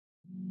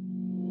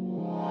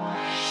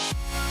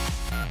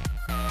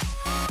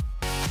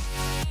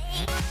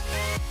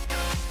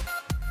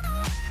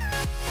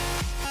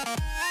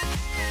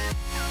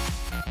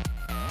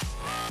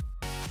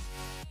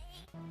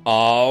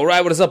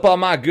Alright, what is up all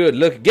my good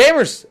look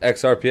gamers?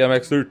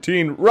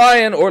 XRPMX13,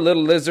 Ryan or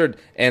Little Lizard,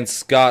 and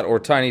Scott or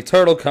Tiny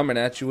Turtle coming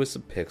at you with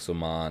some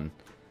Pixelmon.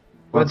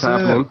 What's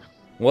happening?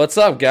 What's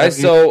up, guys?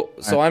 So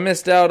I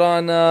missed out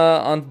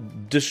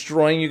on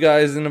destroying you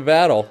guys in a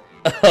battle.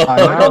 I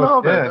don't know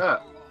about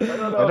that. I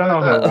don't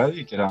know how well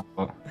you get on,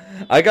 but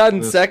I got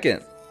in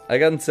second.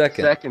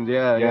 Second,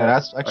 yeah.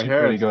 That's actually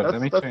pretty good.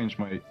 Let me change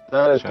my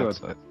chat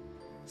side.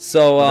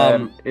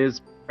 So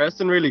is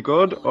Preston really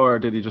good, or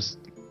did he just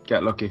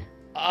get lucky?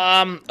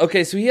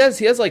 Okay, so he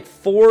has like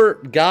 4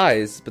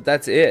 guys, but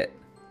that's it.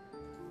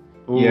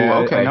 Ooh, yeah,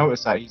 okay. I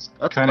noticed that he's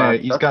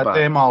got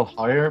them all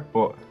higher,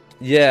 but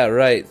yeah,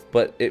 right.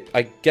 But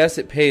I guess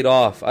it paid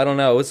off. I don't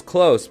know. It was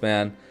close,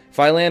 man. If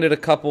I landed a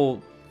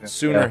couple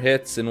sooner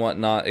hits and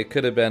whatnot, it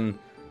could have been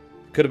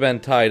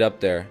tied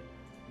up there.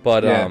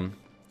 But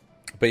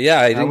yeah,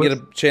 I didn't get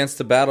a chance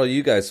to battle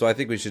you guys, so I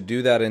think we should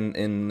do that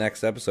in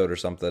next episode or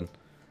something.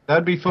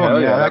 that'd be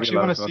fun. I actually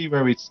want to see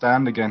where we'd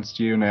stand against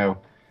you now,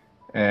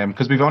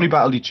 because we've only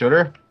battled each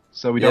other,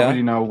 so we don't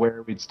really know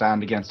where we'd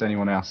stand against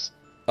anyone else.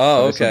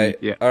 Oh, so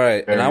okay. All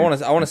right. And I want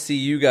to see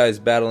you guys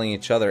battling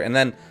each other, and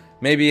then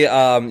maybe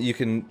you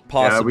can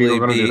possibly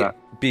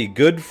be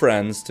good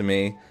friends to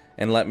me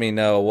and let me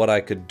know what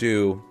I could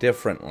do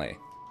differently.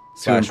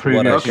 To improve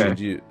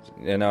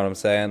you know what I'm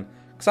saying?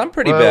 Because I'm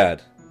pretty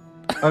bad.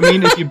 I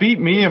mean, if you beat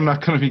me, I'm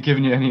not going to be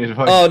giving you any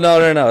advice. Oh, no,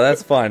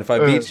 that's fine. If I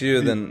beat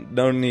you, then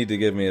no need to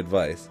give me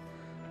advice.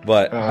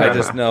 But I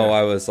just know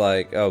I was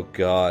like, oh,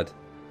 God.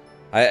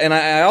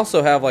 I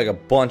also have like a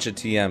bunch of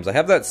TMs. I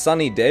have that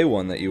Sunny Day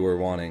one that you were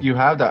wanting. You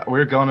have that.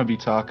 We're going to be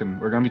talking.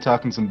 We're going to be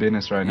talking some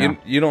business right now.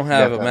 You don't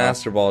have a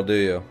Master Ball, do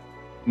you?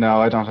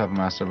 No, I don't have a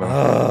Master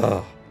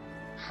Ball.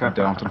 I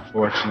don't,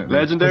 unfortunately.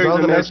 Legendaries all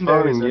the are legendaries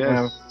spawning, are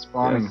now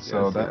spawning,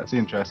 that's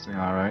interesting,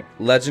 alright.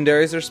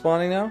 Legendaries are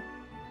spawning now?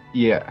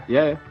 Yeah.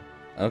 Yeah.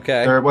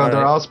 Okay.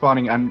 They're all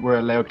spawning, and we're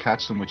allowed to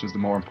catch them, which is the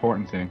more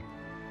important thing.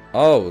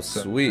 Oh,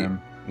 sweet.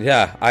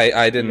 Yeah,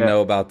 I didn't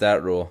know about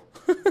that rule.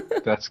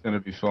 That's going to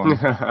be fun.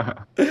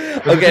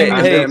 Okay,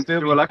 hey.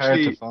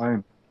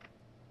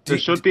 There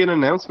should be an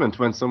announcement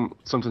when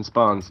something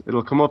spawns.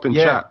 It'll come up in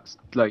chat,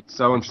 like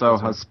so-and-so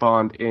has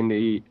spawned in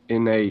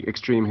a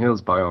Extreme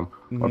Hills biome,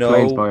 or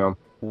Plains biome.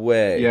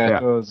 Way. Yeah, it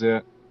does,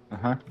 yeah.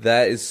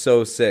 That is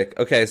so sick.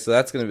 Okay, so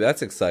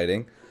that's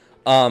exciting.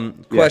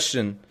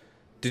 Question.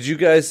 Did you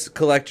guys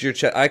collect your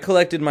chest? I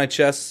collected my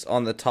chests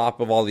on the top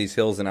of all these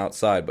hills and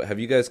outside, but have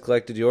you guys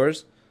collected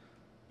yours?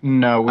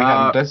 No, we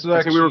haven't. This is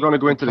I think we were going to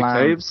go into the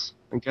caves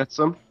and get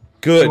some.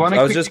 Good.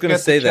 I was just going to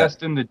say that.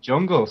 Chest in the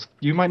jungles.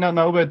 You might not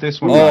know about this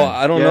one. Oh, man.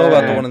 I don't know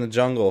about the one in the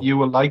jungle. You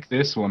will like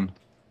this one.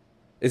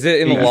 Is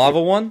it in the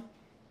lava one?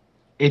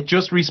 It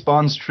just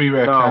respawns 3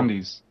 rare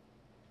candies.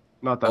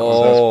 Not that one.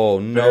 Oh,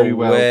 no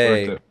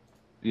way.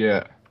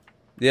 Yeah.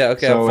 Yeah,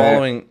 okay, so,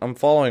 I'm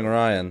following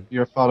Ryan.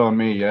 You're following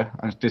me, yeah?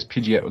 And this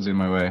Pidgeot was in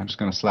my way. I'm just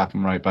going to slap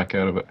him right back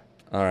out of it.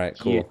 Alright,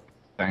 cool. Yeah.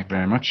 Thank you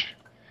very much.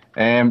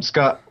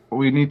 Scott,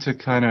 we need to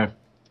kind of...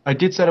 I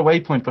did set a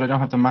waypoint, but I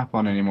don't have the map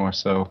on anymore,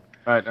 so...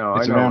 Right, no,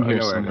 it's around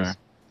here somewhere.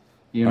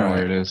 You know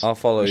where it is. I'll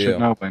follow you. You should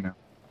know by now.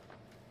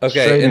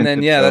 Okay, and then,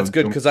 that's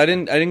good, because I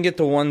didn't get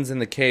the ones in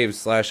the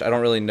caves, / I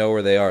don't really know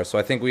where they are, so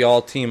I think we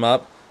all team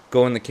up,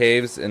 go in the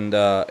caves, and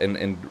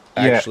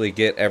actually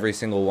get every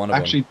single one of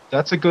them. Actually,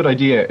 that's a good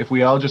idea. If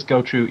we all just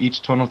go through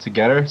each tunnel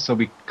together, so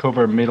we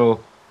cover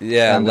middle,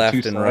 and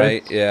left and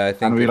right. Yeah, I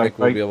think, we'll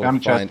be able to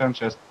find.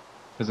 Chest,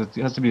 because it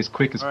has to be as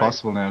quick as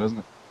possible now, doesn't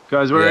it?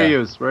 Guys, where are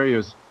you? Where are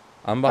you?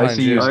 I'm behind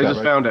you. I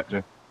just found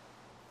it.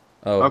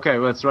 Oh. Okay,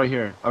 well, it's right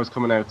here. I was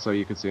coming out so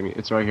you could see me.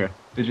 It's right here.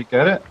 Did you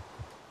get it?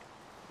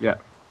 Yeah.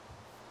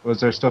 Was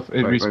there stuff?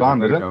 It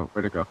respawned, did it?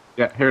 Where'd it go?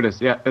 Yeah, here it is.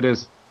 Yeah, it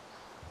is.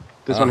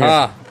 This one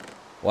here.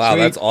 Wow,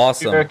 that's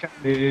awesome.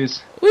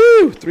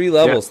 Woo! 3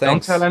 levels,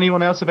 thanks. Don't tell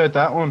anyone else about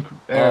that one,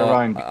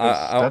 Ryan.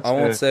 I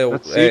won't say.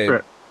 That's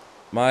secret.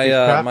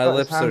 My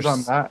lips are...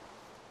 on that.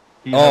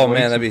 Oh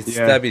man,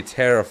 that'd be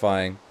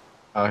terrifying.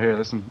 Oh, here,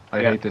 listen.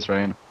 I hate this,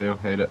 Ryan. I do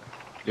hate it.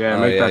 Yeah,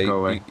 make that go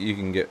away. You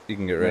can get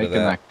rid of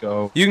that. That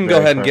go. You can go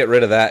ahead and get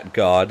rid of that,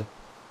 God.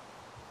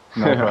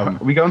 No problem.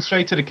 Are we going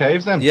straight to the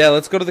caves then? Yeah,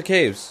 let's go to the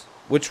caves.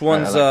 Which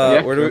ones?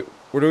 Where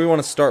do we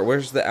want to start?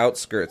 Where's the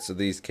outskirts of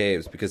these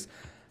caves? Because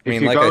I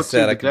mean, like I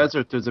said, the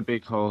desert, there's a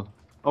big hole.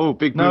 Oh,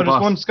 big blue boss. No,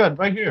 there's one, Scott,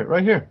 right here,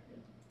 right here.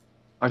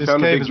 I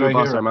found a big blue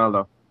boss,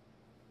 Armaldo.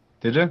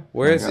 Did you?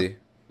 Where is he?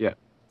 Yeah.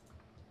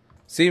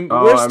 See,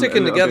 we're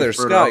sticking together,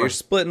 Scott. You're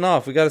splitting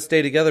off. We got to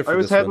stay together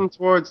for this one. I was heading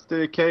towards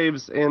the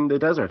caves in the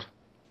desert.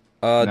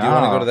 Do you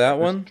want to go to that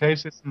one? Cave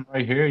system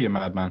right here, you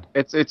madman.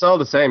 It's all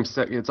the same.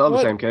 It's all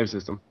the same cave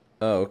system.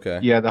 Oh, okay.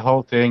 Yeah, the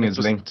whole thing is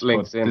linked.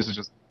 Links in. This is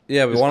just.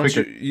 Yeah, but why don't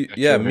you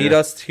meet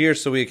us here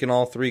so we can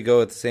all 3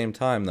 go at the same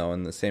time though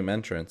in the same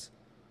entrance.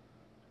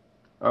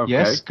 Okay.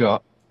 Yes,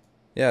 Scott.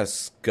 Yes,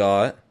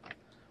 Scott.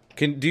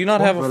 Do you not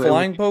have a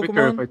flying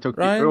Pokemon, if I took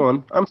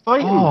Ryan? I'm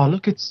fighting. Oh,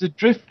 look, it's the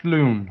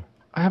Driftloon.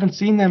 I haven't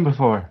seen them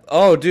before.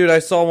 Oh, dude, I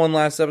saw one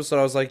last episode.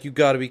 I was like, you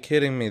got to be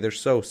kidding me. They're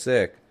so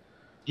sick.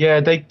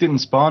 Yeah, they didn't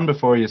spawn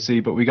before, you see,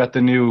 but we got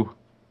the new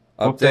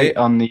update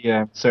on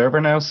the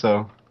server now,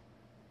 so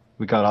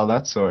we got all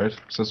that sorted.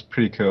 So it's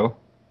pretty cool.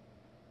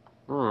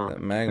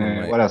 That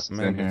Magma what else is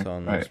in here?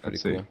 Right,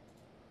 let's see. Cool.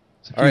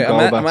 All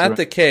right, I'm at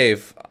the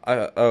cave.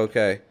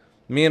 Okay,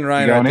 me and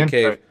Ryan are at the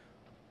cave. Right.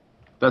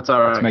 That's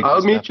all right.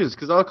 I'll meet you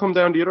because I'll come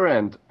down the other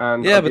end.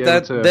 And yeah,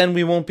 but then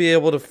we won't be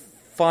able to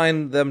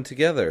find them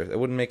together. It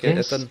wouldn't make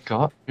it.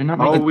 Scott, you're not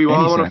making we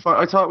all want to find.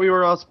 I thought we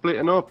were all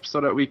splitting up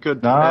so that we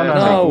could.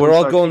 No, we're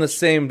all going the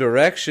same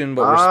direction,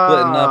 but we're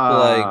splitting up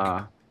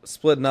like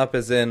splitting up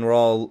as in we're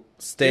all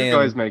staying. You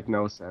guys make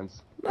no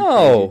sense.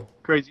 No,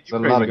 crazy.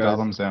 There's a lot of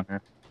golems down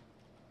here.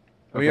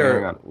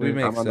 We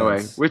make sense. The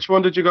way. Which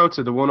one did you go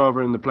to? The one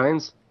over in the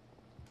plains?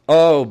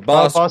 Oh,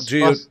 boss.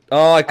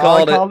 Oh, I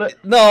called it.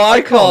 No,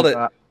 I called it.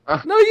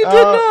 No, you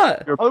did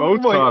not. You're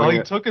both calling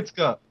it. Took it,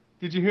 Scott.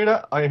 Did you hear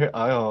that?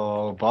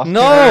 Boss.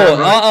 No,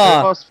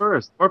 Boss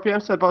first.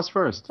 RPM said boss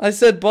first. I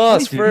said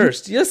boss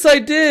first. Yes, I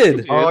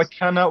did. Oh, I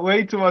cannot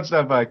wait to watch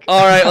that back.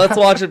 All right, let's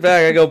watch it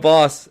back. I go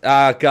boss.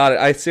 Got it.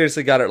 I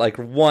seriously got it like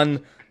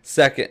 1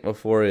 second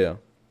before you.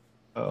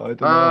 Oh, I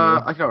don't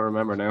know. I can't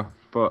remember now,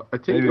 but I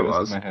think it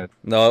was. In my head.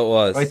 No, it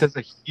was. Right, there's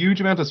a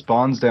huge amount of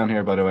spawns down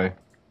here, by the way.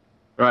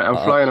 Right, I'm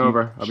flying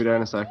over. I'll be there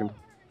in a second.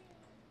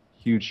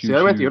 Huge. See,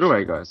 I went the other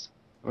way, guys.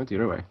 I went the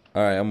other way.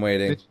 All right, I'm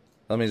waiting.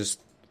 Let me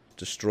just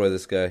destroy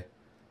this guy.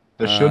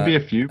 There should be a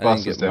few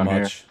bosses down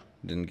here.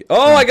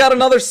 Oh, I got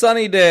another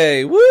sunny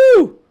day.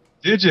 Woo!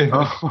 Did you?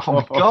 Oh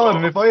my god!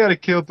 And if I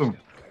had killed them.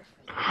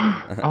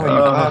 Oh, you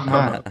bad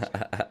man.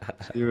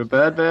 You're a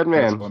bad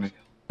man. Funny.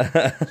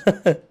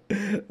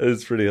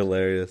 It's pretty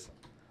hilarious.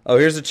 Oh,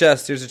 here's a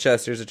chest. Here's a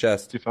chest. Here's a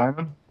chest. Did you find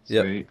them?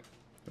 Yep. Sweet.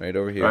 Right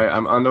over here. All right,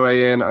 I'm on the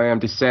way in. I am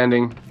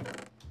descending.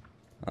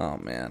 Oh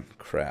man,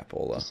 crap,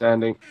 Ola.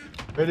 Descending.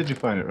 Where did you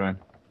find it, Ryan?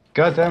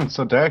 God damn, it's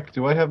so dark.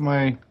 Do I have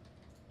my...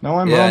 No,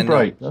 I'm on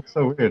bright. That's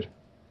so weird.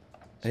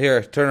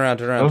 Here, turn around,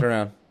 turn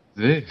around.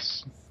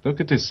 This.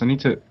 Look at this. I need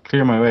to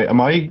clear my way.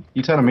 Am I...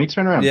 You telling me to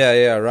turn around?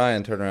 Yeah,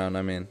 Ryan, turn around,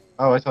 I mean.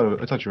 Oh, I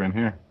thought you were in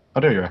here.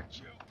 Oh, there you are.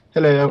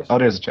 Hello. Oh,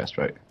 there's a chest,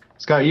 right.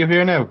 Scott, are you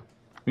here now?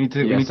 We need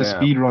to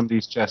speed run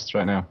these chests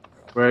right now.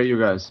 Where are you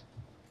guys?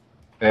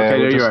 Okay,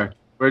 there you are.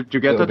 Where did you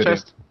get the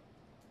chest?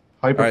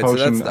 Hyper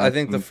potion. So that's, I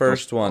think, the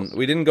first one.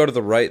 We didn't go to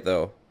the right,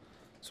 though.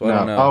 So I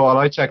don't know. Oh, well,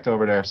 I checked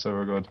over there, so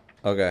we're good.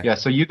 Okay. Yeah,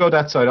 so you go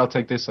that side, I'll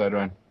take this side,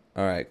 Ryan.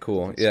 Alright,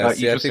 cool. Yeah, I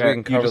think we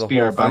can cover the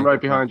whole thing. I'm right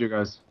behind you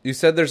guys. You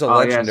said there's a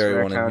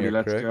legendary one in here,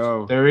 let's correct?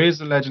 Go. There is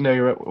a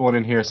legendary one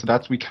in here,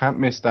 so we can't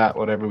miss that,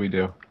 whatever we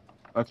do.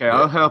 Okay,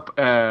 I'll help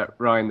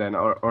Ryan then,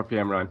 or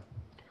PM Ryan.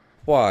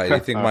 Why? You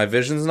think my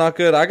vision's not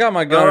good? I got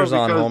my gunners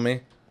on,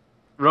 homie.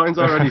 Ryan's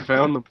already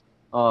found them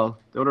all.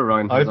 The other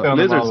Ryan.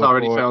 Lizard's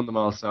already found them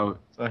all, so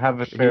I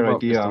have a fair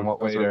idea on what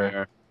way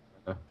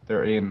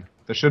they're in.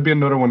 There should be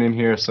another one in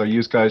here, so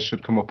you guys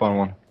should come up on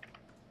one.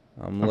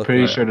 I'm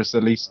pretty sure there's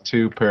at least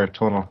 2 per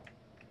tunnel.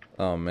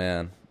 Oh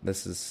man,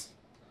 this is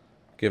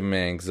giving me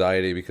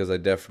anxiety because I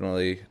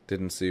definitely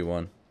didn't see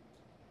one.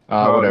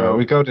 Whatever.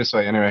 We go this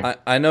way anyway.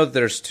 I know that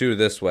there's 2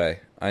 this way.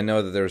 I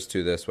know that there's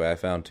 2 this way. I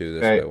found 2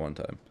 this way one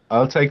time.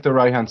 I'll take the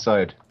right hand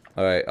side.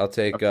 All right, I'll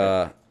take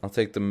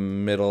the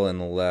middle and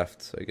the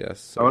left, I guess.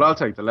 So. Oh, well, I'll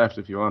take the left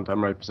if you want.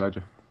 I'm right beside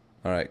you.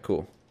 All right,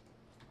 cool.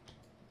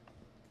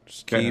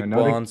 Just keep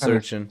on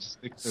searching,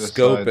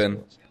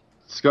 scoping.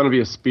 It's gonna be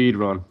a speed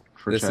run.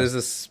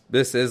 This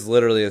is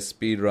literally a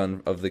speed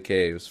run of the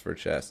caves for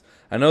chests.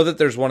 I know that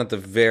there's one at the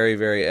very,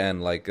 very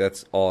end. Like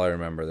that's all I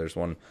remember. There's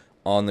one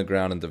on the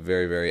ground at the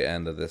very, very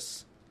end of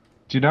this.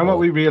 Do you know what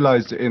we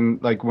realized in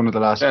like one of the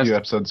last few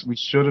episodes? We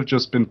should have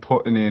just been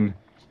putting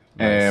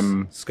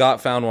in.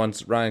 Scott found one.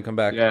 Ryan, come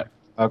back. Yeah.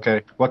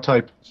 Okay. What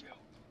type?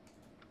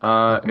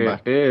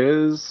 It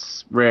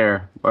is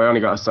rare. I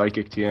only got a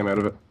psychic TM out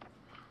of it.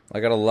 I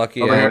got a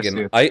lucky egg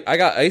and I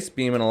got ice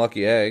beam and a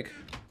lucky egg.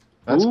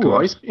 That's cool.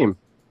 Ice beam.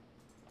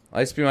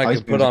 Ice beam I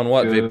can put on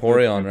what?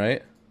 Vaporeon,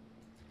 right?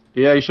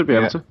 Yeah, you should be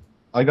able to.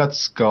 I got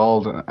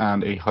Scald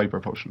and a hyper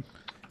potion.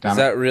 Is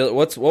that real?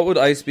 What would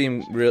ice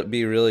beam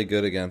be really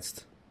good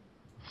against?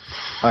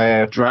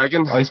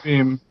 Dragon. Ice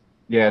beam.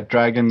 Yeah,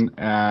 dragon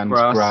and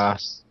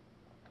grass.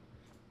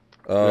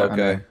 Oh,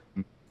 okay.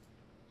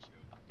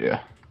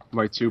 Yeah.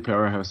 My 2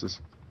 powerhouses.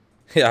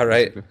 Yeah,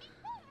 right.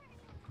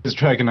 His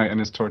Dragonite and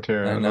his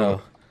Torterra. I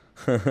know.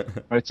 Right,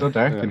 it's so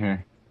dark in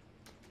here.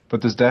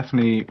 But there's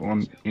definitely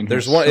one in here.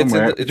 There's one.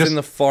 It's in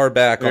the far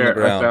back on the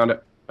ground. I found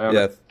it.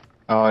 Yeah.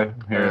 Oh,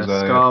 here's a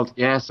Scald.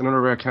 Yes,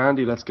 another rare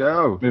candy. Let's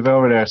go. Move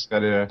over there,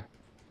 Scotty. Oh,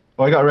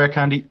 I got rare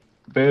candy.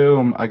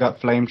 Boom! I got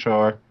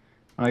flamethrower.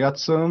 I got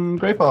some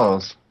great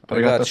balls. I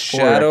got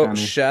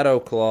shadow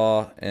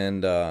claw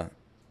and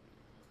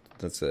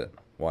that's it.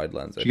 Wide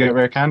lens. Did you get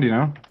rare candy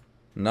now?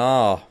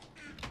 No.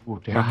 Oh,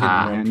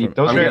 damn.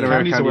 Those rare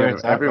candies are where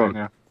it's at right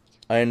now.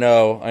 I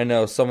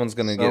know. Someone's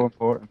gonna get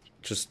important.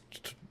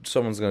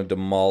 Someone's gonna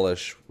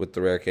demolish with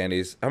the rare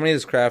candies. How many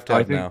does Kraft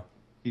have now?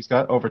 He's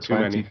got over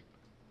 20.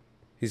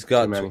 He's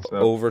got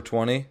over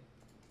 20.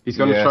 He's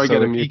gonna try to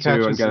get a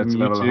Mewtwo and get it to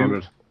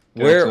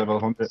level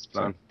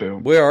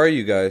 100. Where are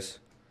you guys?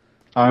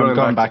 I'm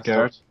going back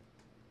out.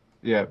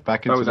 Yeah,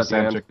 back into the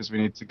center because we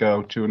need to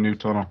go to a new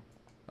tunnel.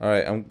 All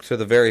right, I'm to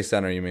the very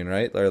center. You mean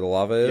right where the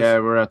lava is? Yeah,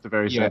 we're at the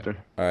very center.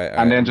 All right,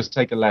 and then just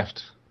take a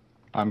left.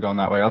 I'm going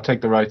that way. I'll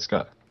take the right,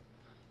 Scott.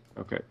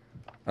 Okay.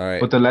 All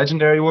right. But the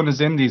legendary one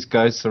is in these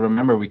guys, so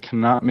remember we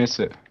cannot miss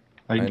it.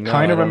 I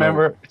kind of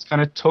remember it's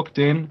kind of tucked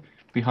in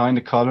behind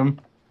the column,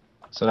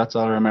 so that's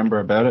all I remember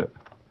about it.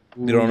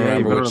 You don't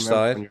remember which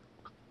side?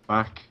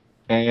 Back.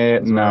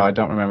 No, I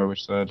don't remember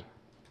which side.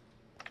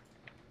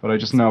 But I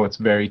just know it's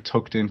very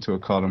tucked into a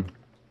column.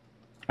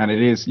 And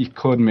it is, you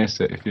could miss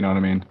it, if you know what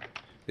I mean.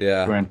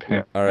 Yeah.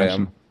 All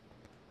right.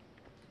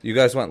 You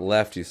guys went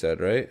left, you said,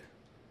 right?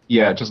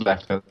 Yeah, just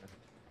left. All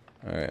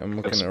right, I'm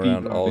looking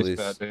around all these.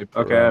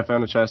 Okay, I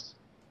found a chest.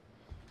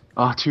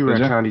 Oh, 2 rare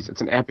candies.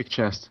 It's an epic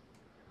chest.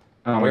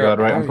 Oh my god,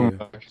 right, I'm coming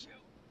back.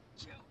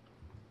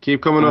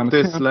 Keep coming up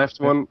this left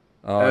one.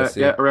 Oh, I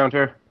see. Yeah, around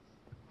here.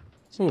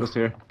 Ooh. Just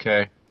here.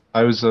 Okay.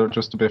 I was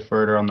just a bit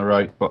further on the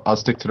right, but I'll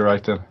stick to the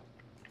right then.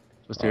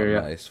 Just here, yeah.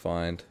 Nice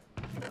find.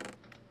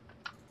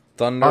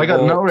 Thunderbolt. I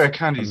got no rare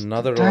candies.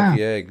 Another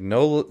lucky egg.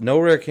 No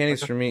rare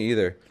candies for me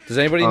either. Does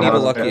anybody need a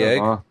lucky egg?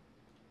 No,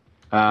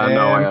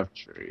 I have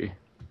 3.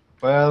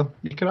 Well,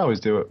 you can always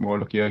do it more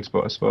lucky eggs,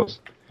 but I suppose.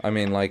 I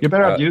mean, like... You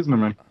better have using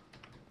them, man.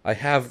 I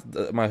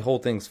have... my whole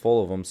thing's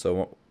full of them,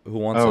 so who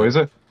wants it? Oh, is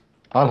it?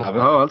 I'll have it.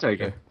 Oh, I'll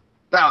take it.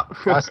 No!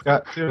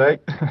 Scott, too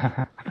late.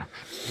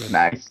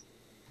 Nice.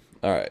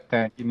 Alright.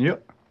 Thank you.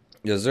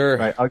 Yes, sir.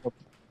 Right, I'll go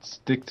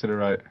stick to the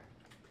right.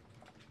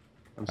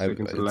 I'm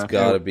sticking to the left. It's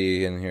gotta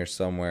be in here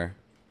somewhere.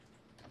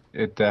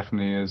 It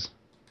definitely is.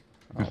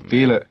 I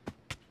feel it.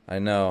 I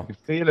know. You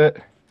feel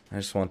it. I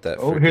just want that.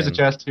 Oh, here's a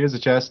chest. Here's a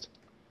chest.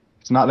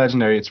 It's not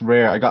legendary. It's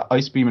rare. I got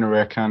ice beam and a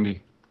rare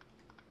candy.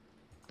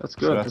 That's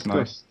good. So that's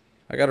nice.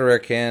 I got a rare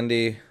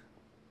candy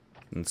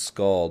and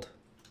scald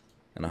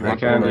and a rare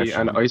candy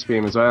and ice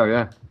beam as well.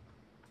 Yeah.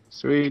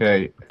 Sweet.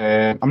 Okay.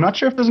 I'm not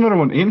sure if there's another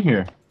one in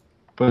here,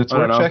 but it's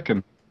worth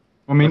checking.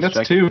 I mean,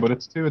 that's 2, but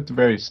it's 2 at the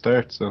very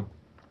start. So.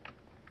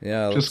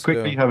 Yeah. Just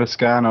quickly have a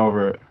scan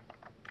over it.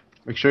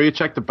 Make sure you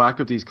check the back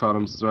of these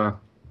columns as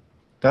well.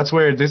 That's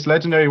where this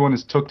legendary one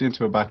is tucked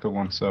into a back of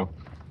one, so...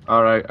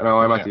 Alright, I know,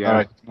 I'm at the end.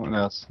 Alright,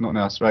 nothing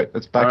else. Right,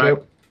 let's back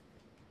out.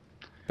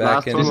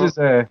 Back in. This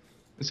is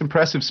it's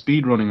impressive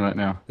speed running right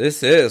now.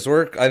 This is.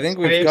 I think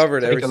we've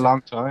covered everything. It take a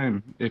long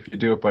time if you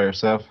do it by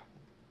yourself.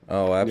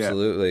 Oh,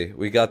 absolutely. Yeah.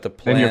 We got the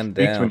plan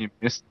down. When you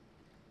miss.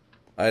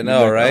 I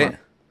know, right?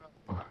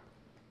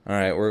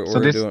 Alright, we're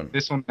doing...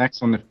 This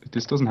next one, if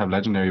this doesn't have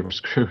legendary, we're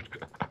screwed.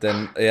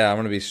 Then, yeah, I'm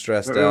going to be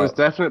stressed out. It was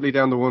definitely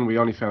down the one we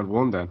only found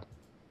 1 then,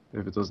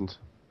 if it doesn't.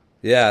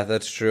 Yeah,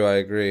 that's true, I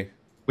agree.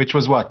 Which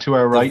was what, to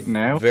our right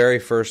now? Very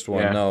first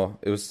one, no.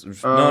 It was...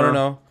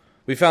 No.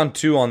 We found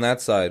 2 on that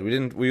side.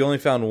 We only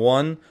found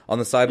 1 on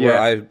the side where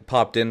I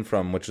popped in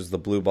from, which is the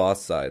blue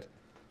boss side.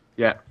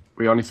 Yeah,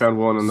 we only found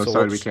 1 on the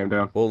side we came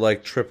down. We'll,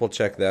 like, triple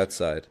check that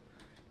side.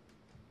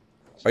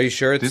 Are you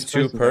sure it's 2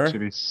 per? This would actually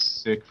be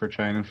sick for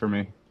training for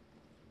me.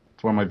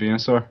 For my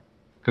Venusaur.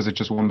 Because it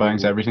just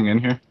one-bangs everything in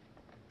here.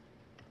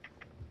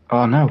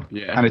 Oh, no.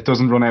 Yeah. And it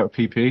doesn't run out of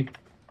PP.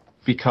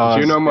 Because...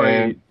 Do you know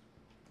my...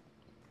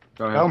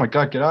 Go ahead. Oh my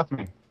god, get off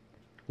me.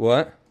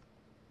 What?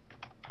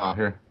 Oh,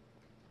 here.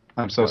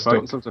 I'm so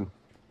stuck. Something.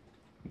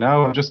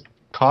 No, I'm just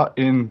caught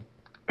in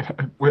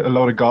with a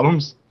load of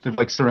golems. They've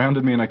like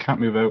surrounded me and I can't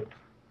move out.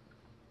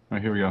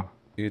 Alright, here we go.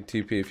 You can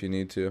TP if you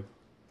need to.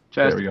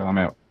 There we go, I'm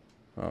out.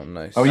 Oh,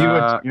 nice. Oh,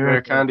 you're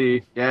rare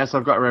candy. Yes,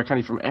 I've got rare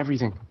candy from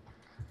everything.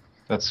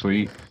 That's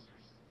sweet.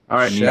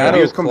 Alright,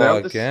 Shadow Claw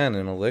again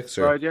in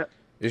Elixir. Right, yeah.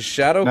 Is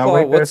Shadow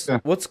Claw...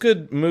 What's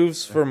good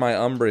moves for my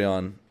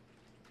Umbreon?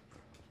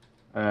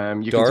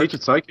 You can teach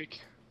it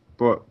Psychic,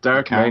 but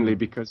Dark mainly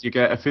because you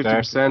get a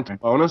 50%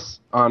 bonus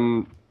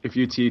on if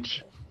you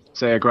teach,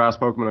 say, a Grass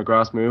Pokemon a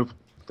Grass move.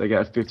 They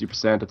get a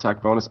 50%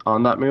 attack bonus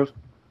on that move.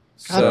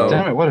 God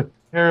damn it! What a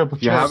terrible.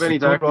 If you have any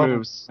Dark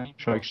moves,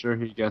 make sure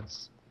he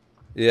gets.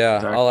 Yeah,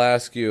 dark. I'll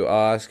ask you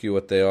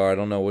what they are. I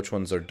don't know which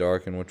ones are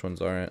dark and which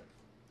ones aren't.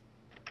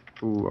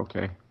 Ooh,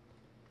 okay.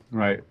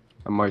 Right.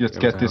 I might just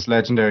get this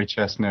legendary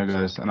chest now,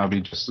 guys, and I'll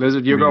be just...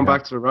 Lizard, you're going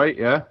back to the right,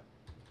 yeah?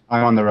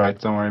 I'm on the right,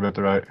 don't worry about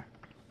the right.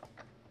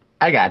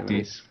 I got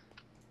these.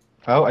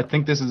 Oh, I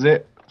think this is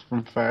it.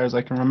 From far as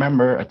I can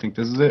remember, I think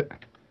this is it.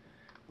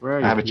 Where are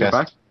you? I have a chest.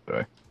 Back?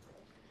 Sorry.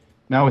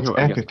 No, it's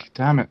epic.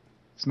 Damn it.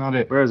 It's not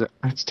it. Where is it?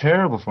 It's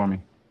terrible for me.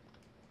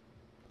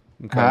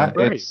 Okay.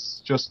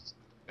 It's just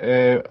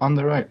on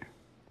the right.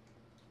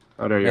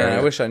 Oh, there you are. Man,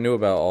 I wish I knew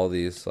about all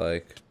these,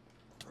 like...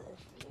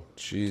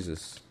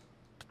 Jesus.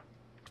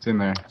 It's in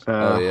there.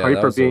 Oh yeah, Hyper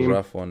that was Beam. A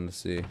rough one to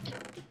see.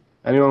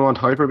 Anyone want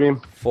Hyper Beam?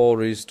 Full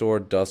Restore,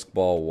 Dusk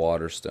Ball,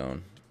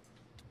 Waterstone.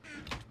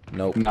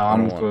 Nope. No,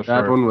 I'm good.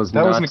 That one was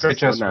That wasn't a great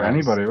chest for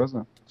anybody, was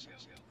it?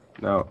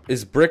 No.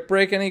 Is Brick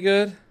Break any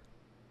good?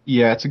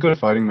 Yeah, it's a good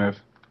fighting move.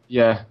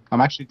 Yeah. I'm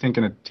actually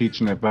thinking of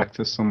teaching it back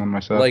to someone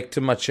myself. Like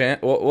to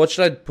Machamp? What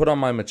should I put on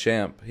my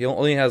Machamp? He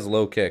only has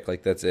low kick,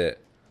 like that's it.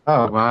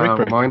 Oh, wow. Brick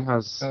Break. Mine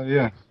has...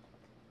 yeah.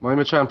 My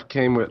Machamp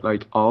came with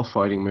like all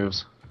fighting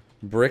moves.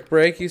 Brick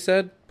Break, you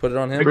said? Put it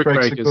on him. Brick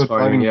Break is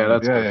fighting. Yeah,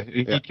 that's good.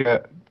 He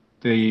get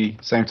the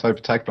same type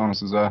of tech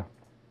bonus as well.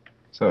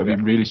 So it'd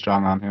be really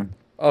strong on him.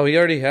 Oh, he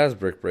already has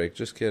Brick Break.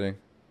 Just kidding.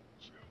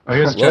 Oh,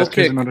 here's a chest.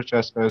 Here's another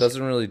chest, guys.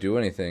 Doesn't really do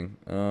anything.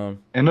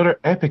 Another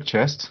epic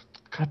chest.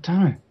 God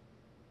damn it!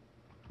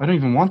 I don't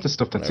even want the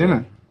stuff that's in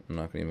it. I'm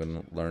not gonna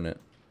even learn it.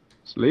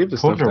 Just leave the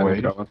stuff down if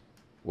you don't want.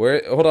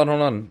 Where? Hold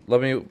on.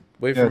 Let me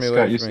wait for me.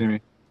 Scott, you see me?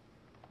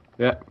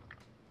 Yeah.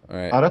 All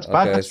right. Oh, that's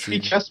bad. That's 3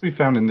 chests we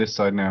found in this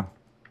side now.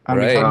 And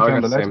right. we haven't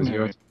found the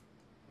legendary.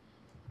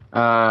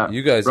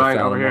 You guys Ryan,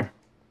 have found over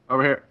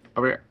here.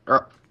 Over here.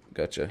 Oh.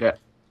 Gotcha. Yeah.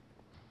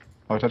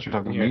 Oh, I thought you were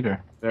talking to me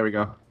there. There we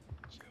go.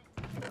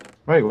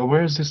 Right, well,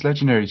 where's this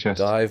legendary chest?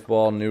 Dive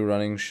ball, new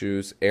running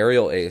shoes,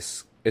 aerial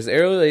ace. Is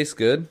aerial ace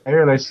good?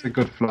 Aerial ace is a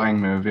good flying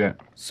move, yeah.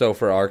 So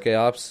for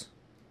Archaeops?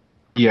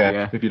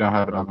 Yeah, if you don't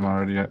have it on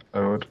already, I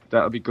would.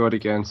 That'll be good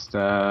against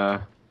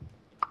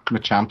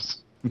Machamps.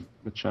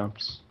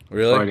 Machamps.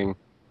 Really? Fighting.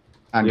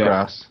 And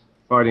grass.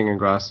 Fighting and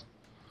grass.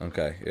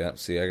 Okay, yeah,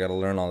 see, I gotta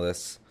learn all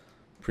this.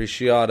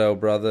 Appreciado,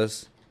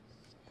 brothers.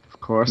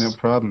 Of course. No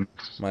problem.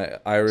 My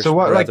Irish so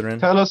what, brethren. Like,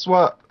 tell us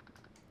what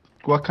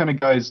kind of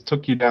guys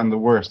took you down the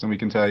worst, and we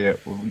can tell you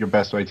your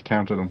best way to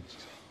counter them.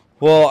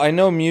 Well, I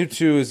know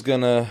Mewtwo is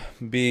gonna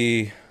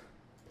be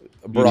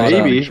brought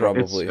up,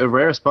 probably. It's a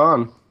rare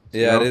spawn.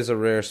 Yeah, it is a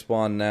rare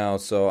spawn now,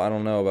 so I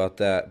don't know about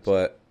that.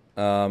 But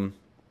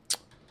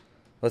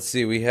let's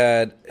see, we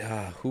had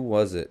who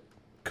was it?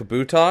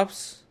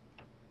 Kabutops?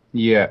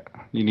 Yeah,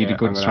 you need a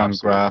good strong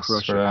grass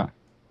for that.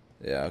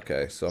 Yeah,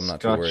 okay, so I'm not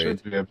too Scott worried.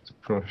 should be able to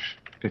crush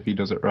if he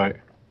does it right.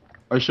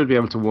 I should be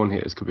able to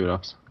one-hit his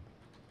Kabutops.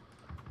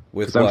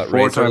 With what, I'm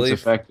 4 times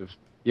effective.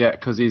 Yeah,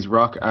 because he's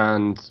rock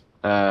and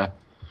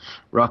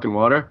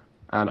water,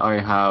 and I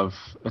have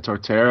a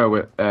Torterra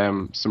with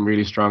some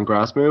really strong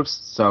grass moves,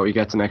 so he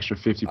gets an extra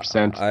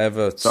 50%. I have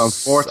a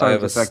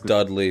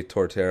Studley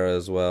Torterra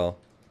as well.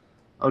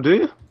 Oh, do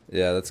you?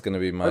 Yeah, that's gonna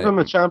be my. I have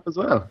a Machamp as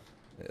well.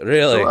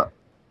 Really? So,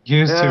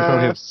 you two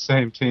probably have the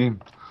same team.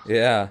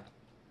 Yeah.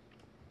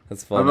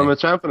 That's funny. I have a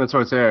Machamp and a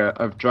Torterra.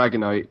 I have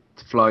Dragonite,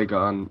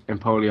 Flygon,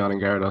 Empoleon,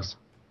 and Gyarados.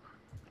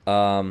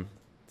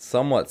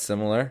 Somewhat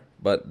similar,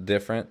 but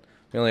different.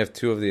 We only have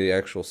 2 of the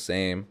actual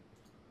same.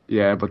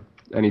 Yeah, but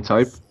any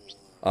type?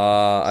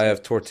 I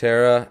have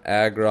Torterra,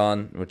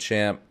 Aggron,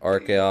 Machamp,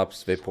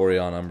 Archaeops,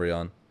 Vaporeon,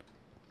 Umbreon.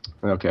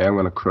 Okay, I'm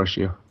gonna crush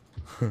you.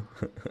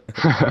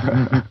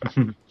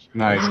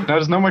 Nice. Now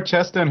there's no more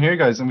chests down here,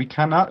 guys, and we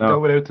cannot go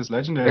without this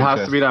legendary chest. It has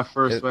chest. to be that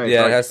first way.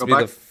 Yeah, it has to be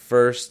the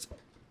first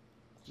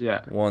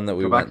one that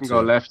we went to. Go back and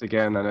go left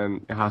again, and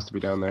then it has to be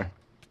down there.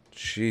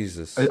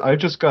 Jesus. I've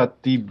just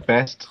got the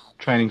best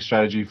training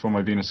strategy for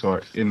my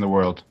Venusaur in the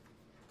world.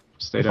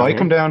 If I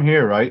come down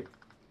here, right,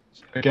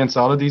 against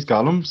all of these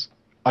golems,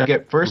 I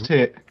get first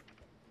hit,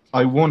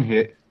 I one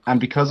hit, and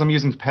because I'm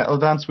using Petal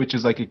Dance, which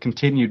is like a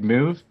continued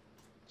move,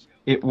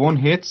 it one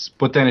hits,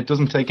 but then it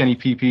doesn't take any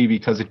PP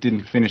because it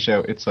didn't finish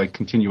out its like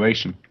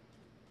continuation.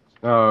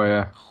 Oh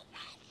yeah.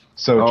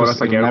 So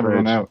just like never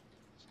run out.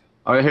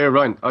 I hear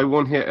Ryan. I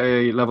one hit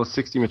a level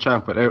 60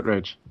 Machamp with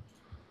Outrage.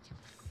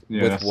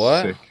 Yeah, with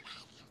what? Sick.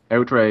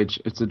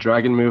 Outrage. It's a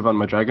dragon move on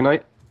my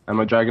Dragonite, and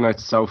my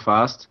Dragonite's so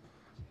fast.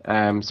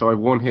 So I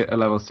one hit a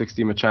level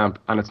 60 Machamp,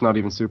 and it's not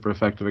even super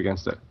effective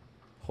against it.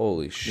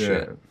 Holy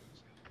shit.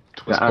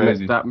 Yeah,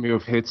 and that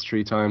move hits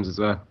 3 times as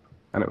well,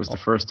 and it was the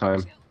first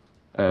time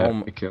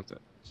it killed it.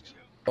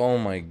 Oh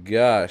my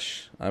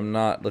gosh. I'm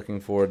not looking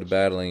forward to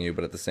battling you,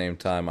 but at the same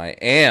time, I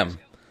am.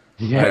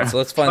 Yeah. Alright, so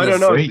let's find this. I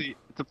don't know. See,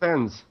 it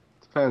depends.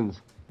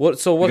 What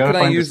can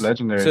I use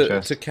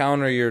to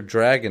counter your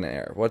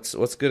Dragonair?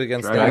 What's good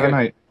against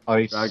Dragonite?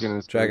 Ice.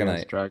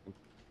 Dragonite.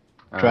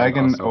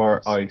 Dragon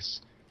or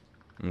ice.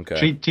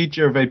 Okay. Teach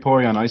your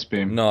Vaporeon Ice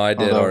Beam. No, I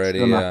did already.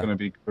 It's not going to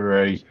be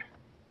great.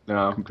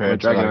 No,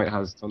 Dragonite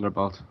has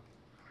Thunderbolt.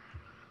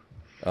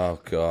 Oh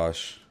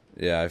gosh.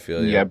 Yeah, I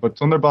feel you. Yeah, but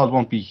Thunderbolt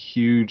won't be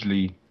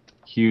hugely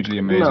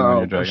amazing when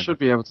you're Dragon. Should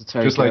be able to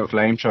take just like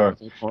Flame Charge.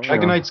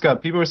 Dragonite's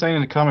got. People were saying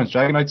in the comments,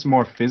 Dragonite's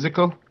more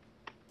physical,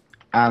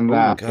 and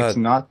it's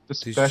not the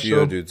special. These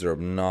Geodudes are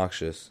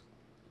obnoxious.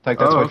 Like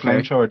that's why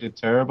Flame Charge did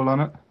terrible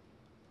on it.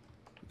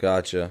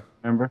 Gotcha.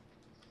 Remember?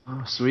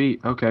 Oh,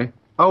 sweet. Okay.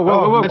 Oh,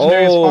 whoa.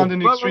 Legendary spawned in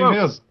the Extreme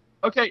Hills.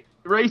 Okay,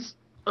 race.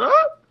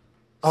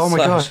 Oh my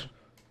gosh.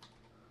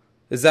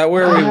 Is that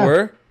where we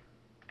were?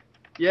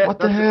 Yeah, what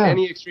the hell?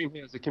 Any Extreme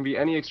Hills. It can be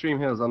any Extreme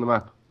Hills on the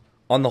map.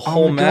 On the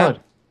whole map?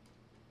 God.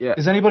 Yeah.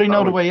 Does anybody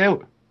know the way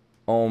out?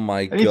 Oh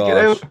my gosh. I need to get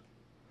out.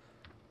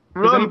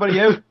 Is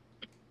anybody out?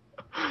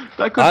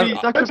 That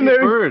could be a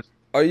bird.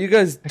 Are you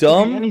guys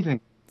dumb?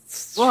 Anything.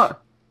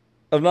 What?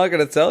 I'm not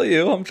gonna tell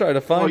you. I'm trying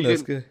to find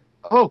this guy.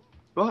 Oh,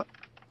 what?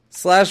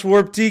 /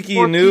 Warp Tiki,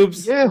 you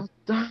noobs. Yeah.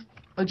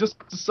 I just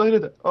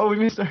decided that. Oh, we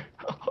missed her.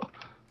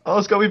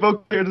 Oh, Scott, we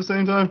both here at the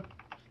same time.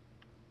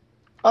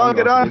 Oh,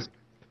 get on.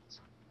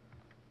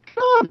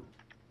 Come on.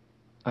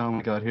 Oh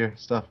my god, here,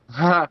 stop.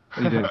 What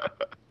are you doing?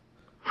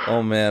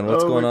 Oh man,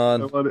 what's going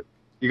on?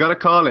 You gotta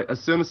call it. As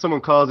soon as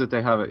someone calls it,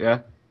 they have it, yeah?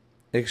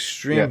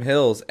 Extreme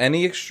Hills.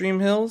 Any Extreme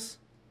Hills?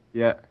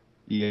 Yeah.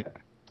 Yeah.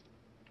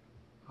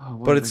 Oh,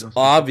 But it's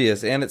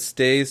obvious, and it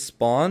stays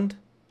spawned?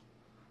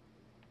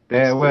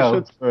 Yeah,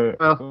 well, for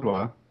a good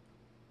while.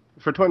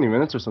 For 20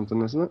 minutes or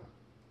something, isn't it?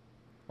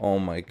 Oh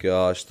my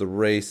gosh, the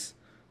race,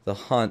 the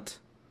hunt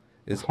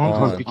is Hunt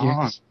on.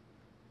 begins.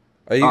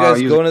 Are you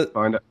guys going to...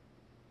 find it?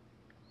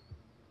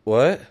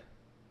 What?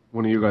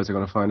 One of you guys are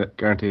going to find it,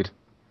 guaranteed.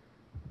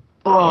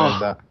 Why is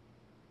that?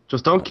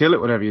 Just don't kill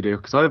it, whatever you do,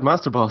 because I have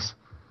Master Balls.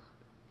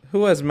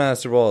 Who has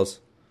Master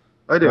Balls?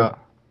 I do.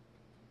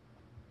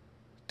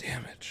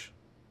 Damage.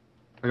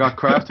 I got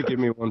Kraft to give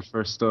me one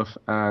for stuff,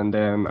 and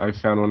then I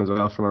found one as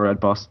well from a red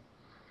boss.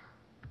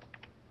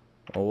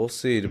 Well, we'll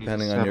see,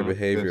 depending on your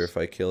behavior, if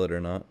I kill it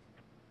or not.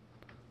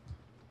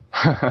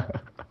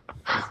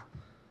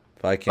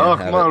 If I can't have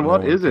it, come on,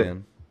 what no one is it?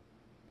 can.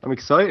 I'm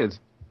excited.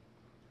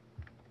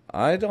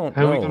 I don't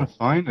know. How are we going to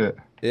find it?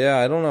 Yeah,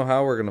 I don't know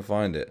how we're going to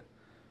find it.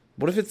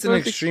 What if it's in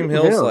Extreme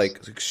Hills,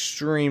 like,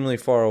 extremely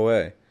far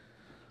away?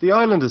 The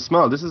island is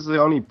small. This is the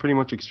only pretty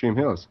much Extreme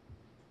Hills.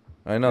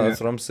 I know,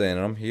 that's what I'm saying,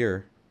 and I'm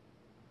here.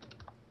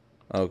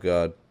 Oh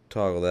god,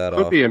 toggle that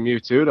off. Could be a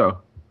Mewtwo, though.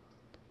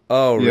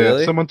 Oh,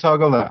 really? Yeah, someone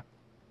toggle that.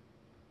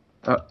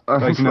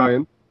 I'm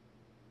flying.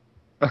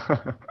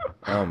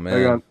 Oh, man.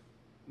 Hang on.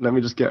 Let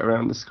me just get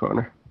around this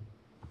corner.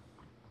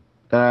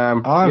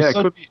 I'm it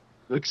so could be...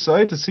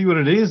 excited to see what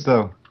it is,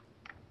 though.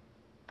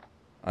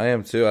 I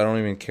am too. I don't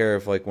even care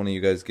if like one of you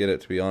guys get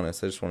it, to be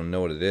honest. I just want to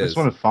know what it is. I just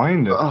want to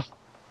find it.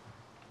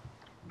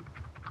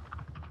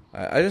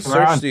 I just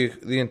searched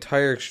the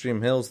entire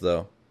Extreme Hills,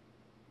 though.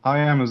 I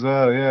am as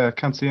well, yeah. I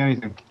can't see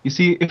anything. You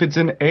see, if it's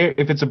in air,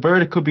 if it's a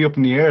bird, it could be up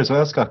in the air as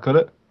well, Scott, could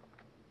it?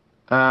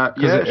 Yeah,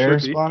 it air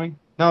spawning?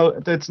 No,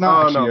 it's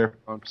not actually air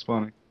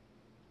spawning.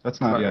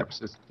 That's not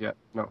yet. Yeah,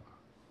 no.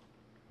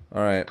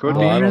 Alright,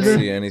 well, I don't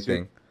see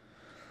anything.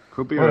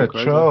 Could be what a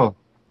troll.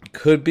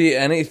 Could be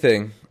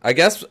anything. I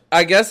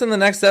guess in the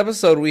next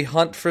episode we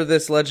hunt for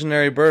this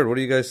legendary bird. What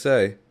do you guys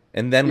say?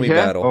 And then we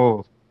battle.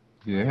 Oh,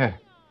 yeah.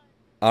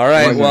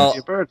 Alright, well,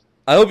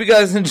 I hope you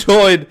guys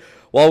enjoyed.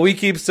 While we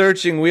keep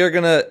searching, we are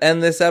going to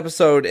end this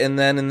episode, and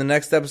then in the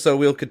next episode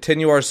we'll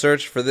continue our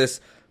search for this.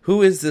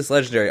 Who is this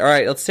legendary?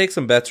 Alright, let's take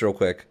some bets real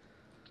quick.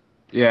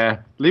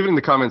 Yeah, leave it in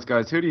the comments,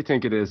 guys. Who do you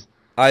think it is?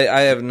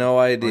 I have no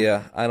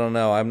idea. I don't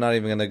know. I'm not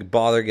even going to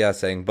bother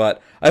guessing. But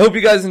I hope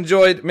you guys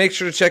enjoyed. Make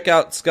sure to check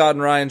out Scott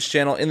and Ryan's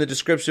channel in the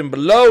description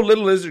below,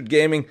 Little Lizard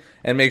Gaming.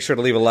 And make sure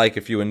to leave a like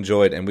if you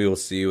enjoyed. And we will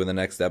see you in the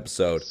next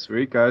episode.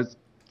 Sweet, guys.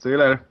 See you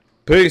later.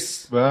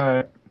 Peace.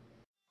 Bye.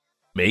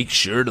 Make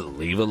sure to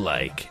leave a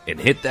like and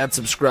hit that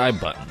subscribe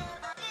button.